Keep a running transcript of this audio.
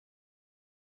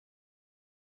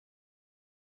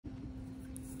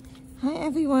Hi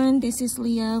everyone, this is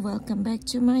Leah. Welcome back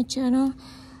to my channel.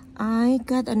 I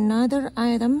got another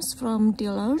items from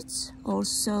Dillard's,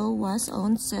 also was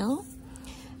on sale,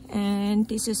 and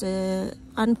this is a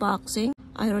unboxing.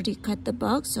 I already cut the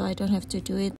box, so I don't have to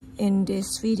do it in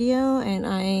this video, and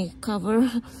I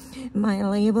cover my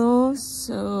label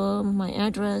so my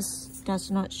address does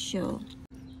not show.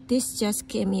 This just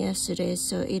came yesterday,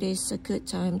 so it is a good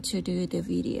time to do the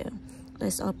video.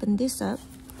 Let's open this up.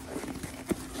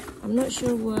 I'm not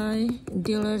sure why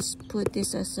dealers put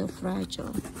this as so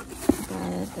fragile,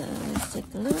 but let's take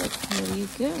a look. Here you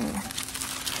go.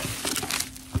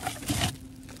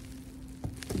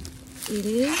 It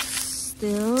is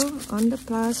still on the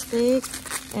plastic,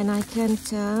 and I can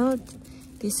tell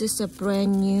this is a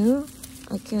brand new.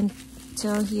 I can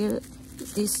tell here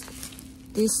this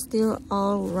still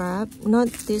all wrapped, not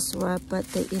this wrap, but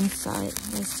the inside.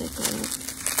 Let's take a look.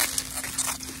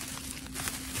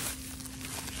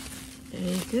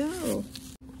 There you go.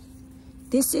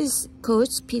 This is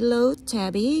Coach Pillow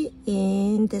Tabby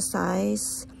in the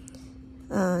size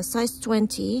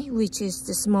 20, which is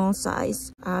the small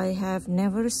size. I have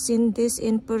never seen this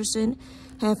in person.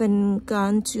 Haven't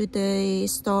gone to the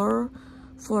store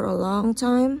for a long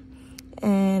time,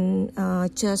 and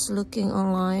just looking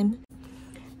online.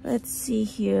 Let's see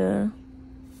here.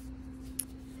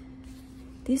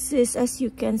 This is, as you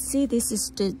can see, this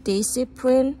is the daisy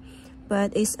print,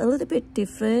 but it's a little bit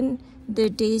different. The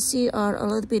daisy are a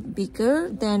little bit bigger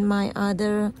than my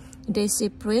other daisy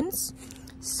prints,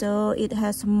 so it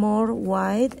has more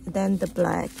white than the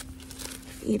black.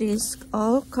 It is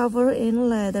all covered in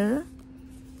leather.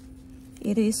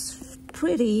 It is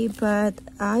pretty, but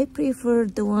I prefer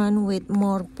the one with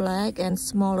more black and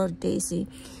smaller daisy.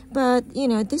 But you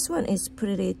know, this one is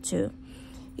pretty too.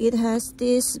 It has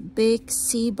this big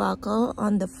C buckle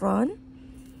on the front,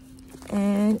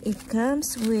 and it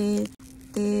comes with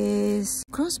this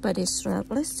crossbody strap.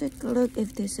 Let's take a look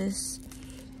if this is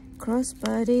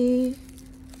crossbody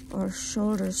or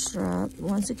shoulder strap.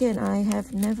 Once again, I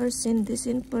have never seen this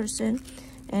in person,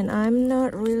 and I'm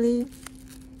not really,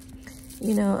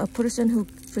 you know, a person who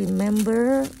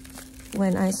remember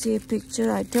when I see a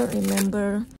picture. I don't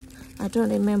remember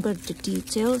the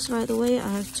details right away. I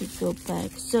have to go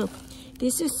back. So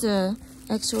this is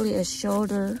actually a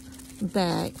shoulder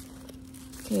bag.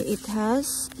 Okay, it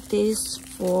has these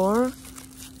 4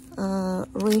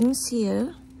 rings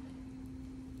here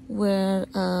where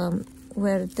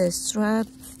the strap,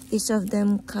 each of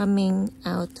them coming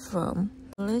out from.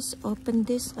 Let's open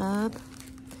this up.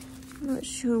 I'm not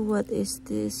sure what is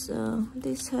this.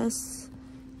 This has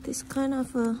this kind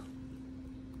of a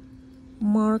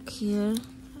mark here.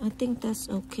 I think that's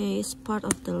okay. It's part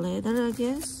of the leather, I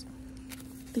guess,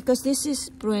 because this is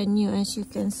brand new. As you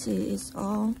can see,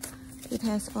 it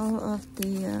has all of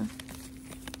the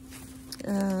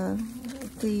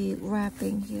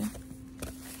wrapping here.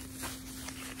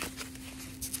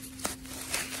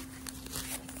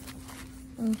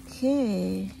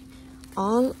 Okay,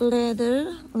 all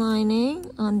leather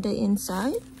lining on the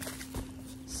inside.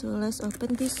 So let's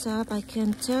open this up. I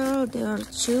can tell there are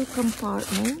 2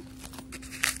 compartments.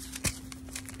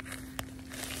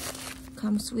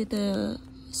 Comes with a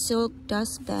silk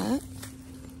dust bag.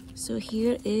 So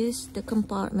here is the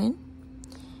compartment.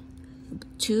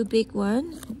 2 big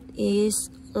one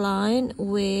is lined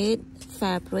with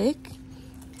fabric.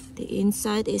 The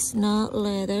inside is not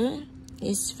leather,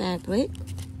 it's fabric.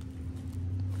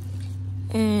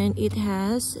 And it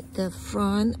has the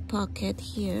front pocket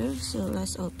here. So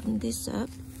let's open this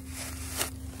up.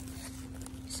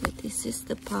 So this is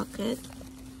the pocket.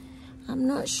 I'm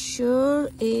not sure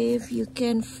if you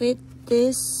can fit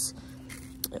this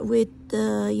with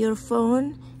your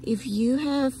phone. If you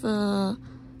have a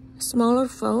smaller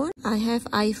phone, I have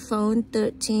iPhone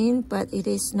 13, but it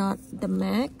is not the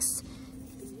Max.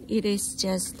 It is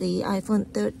just the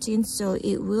iPhone 13, so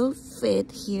it will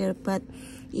fit here. But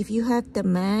if you have the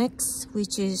Max,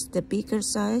 which is the bigger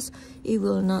size, it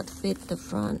will not fit the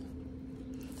front.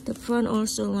 The front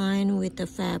also lined with the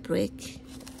fabric.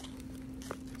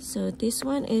 So this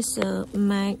one is a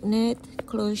magnet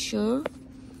closure.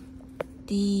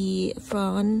 The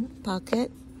front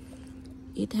pocket,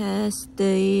 it has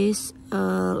this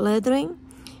leathering.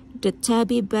 The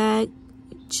Tabby bag,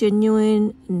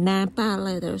 genuine Nappa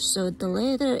leather. So the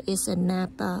leather is a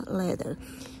Nappa leather,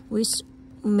 which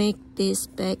make this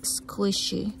bag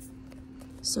squishy,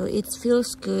 so it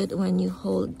feels good when you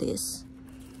hold this.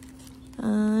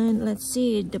 And let's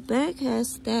see, the bag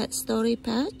has that story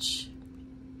patch,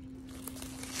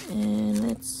 and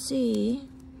let's see,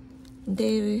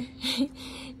 they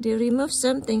removed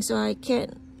something, so I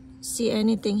can't see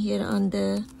anything here on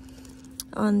the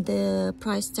on the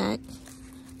price tag.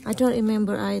 I don't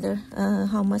remember either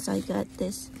how much I got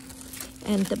this.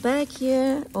 And the back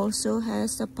here also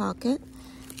has a pocket.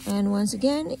 And once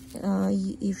again,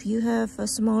 if you have a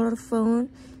smaller phone,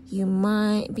 you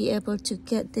might be able to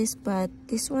get this, but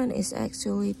this one is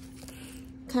actually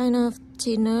kind of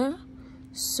thinner.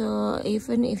 So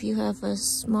even if you have a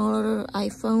smaller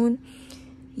iPhone,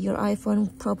 your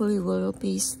iPhone probably will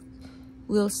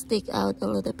stick out a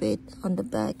little bit on the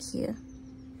back here.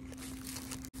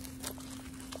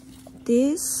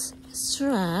 This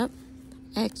strap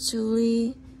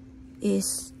actually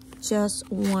is just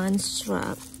one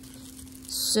strap.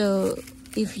 So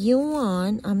if you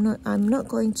want, I'm not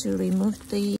going to remove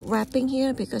the wrapping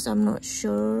here because I'm not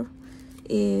sure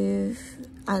if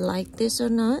I like this or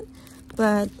not.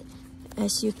 But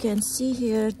as you can see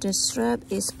here, the strap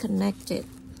is connected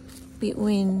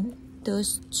between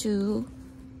those two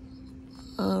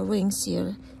rings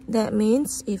here. That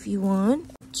means if you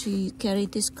want to carry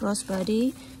this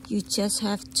crossbody, you just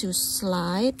have to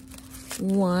slide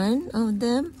one of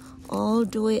them all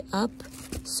the way up,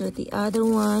 so the other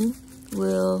one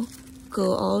will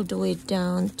go all the way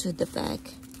down to the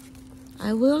back.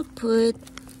 I will put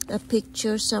a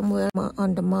picture somewhere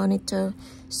on the monitor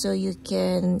so you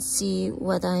can see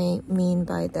what I mean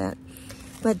by that.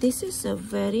 But this is a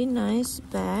very nice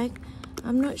bag.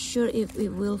 I'm not sure if it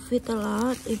will fit a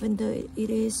lot, even though it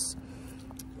is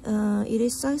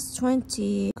size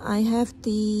 20. I have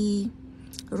the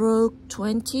Rogue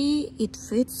 20. It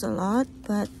fits a lot,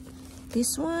 but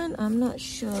this one I'm not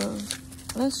sure.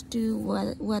 Let's do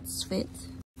what's fit.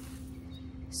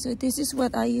 So this is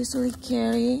what I usually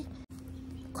carry: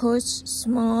 Coach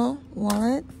small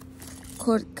wallet,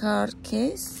 Coach card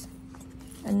case,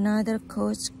 another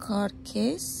Coach card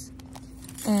case,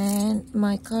 and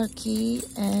my car key,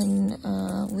 and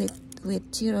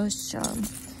with Tiro's charm.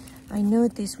 I know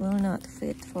this will not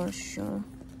fit for sure.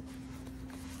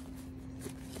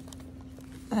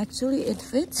 Actually, it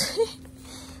fits.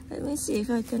 Let me see if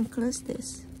I can close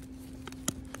this.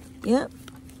 Yep,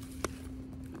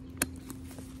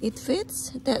 it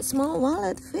fits. That small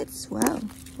wallet fits. Wow.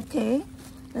 Okay,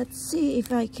 let's see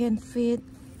if I can fit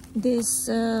this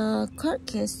card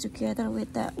case together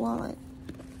with that wallet.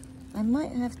 I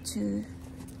might have to.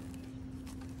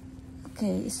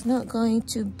 Okay, it's not going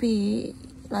to be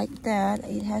like that.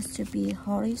 It has to be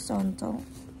horizontal.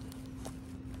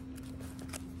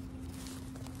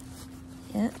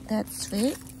 Yeah, that's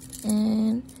fit.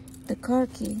 And the car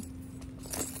key.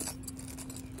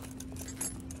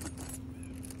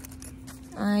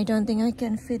 I don't think I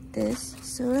can fit this.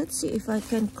 So let's see if I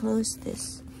can close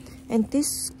this. And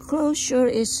this closure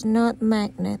is not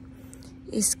magnet.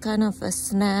 It's kind of a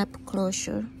snap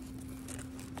closure.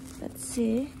 Let's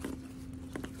see.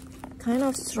 Kind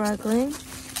of struggling.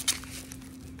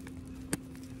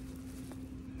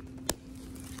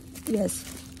 Yes,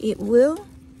 it will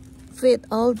fit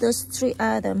all those three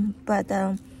items, but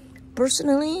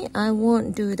personally I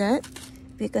won't do that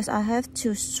because I have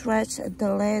to stretch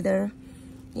the leather,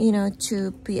 you know,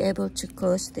 to be able to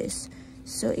close this.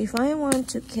 So if I want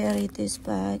to carry this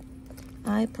bag,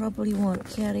 I probably won't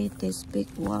carry this big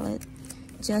wallet.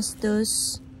 Just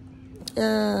those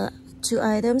two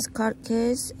items, card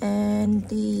case and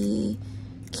the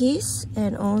keys,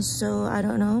 and also, I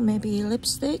don't know, maybe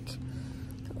lipstick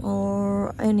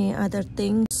or any other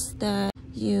things that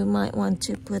you might want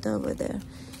to put over there.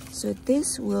 So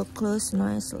this will close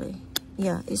nicely.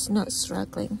 Yeah, it's not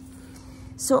struggling.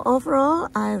 So overall,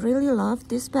 I really love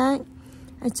this bag.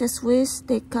 I just wish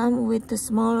they come with the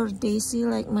smaller daisy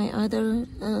like my other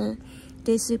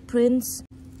daisy prints.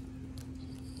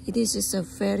 This is a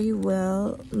very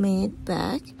well made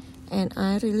bag and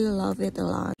I really love it a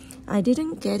lot. I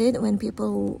didn't get it when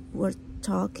people were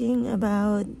talking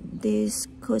about this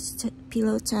Coach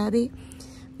pillow tabby,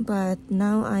 but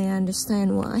now I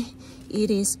understand why.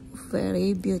 It is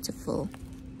very beautiful.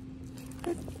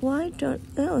 But why don't,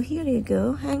 oh, here you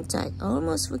go, hang tag. I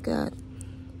almost forgot.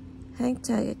 Hang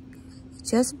tag,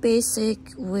 just basic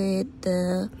with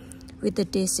the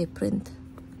daisy print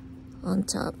on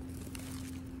top.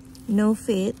 No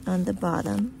fit on the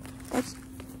bottom.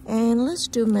 And let's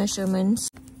do measurements.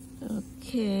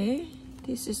 Okay,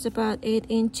 this is about 8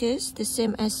 inches, the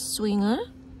same as Swinger.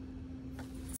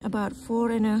 About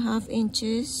 4.5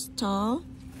 inches tall,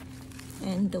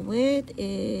 and the width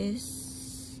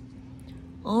is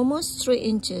almost 3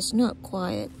 inches. Not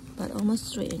quite, but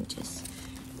almost 3 inches.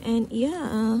 And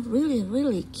yeah,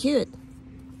 really cute.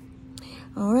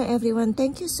 Alright everyone,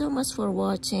 thank you so much for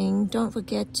watching. Don't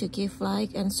forget to give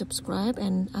like and subscribe,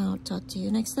 and I'll talk to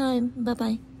you next time. Bye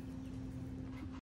bye.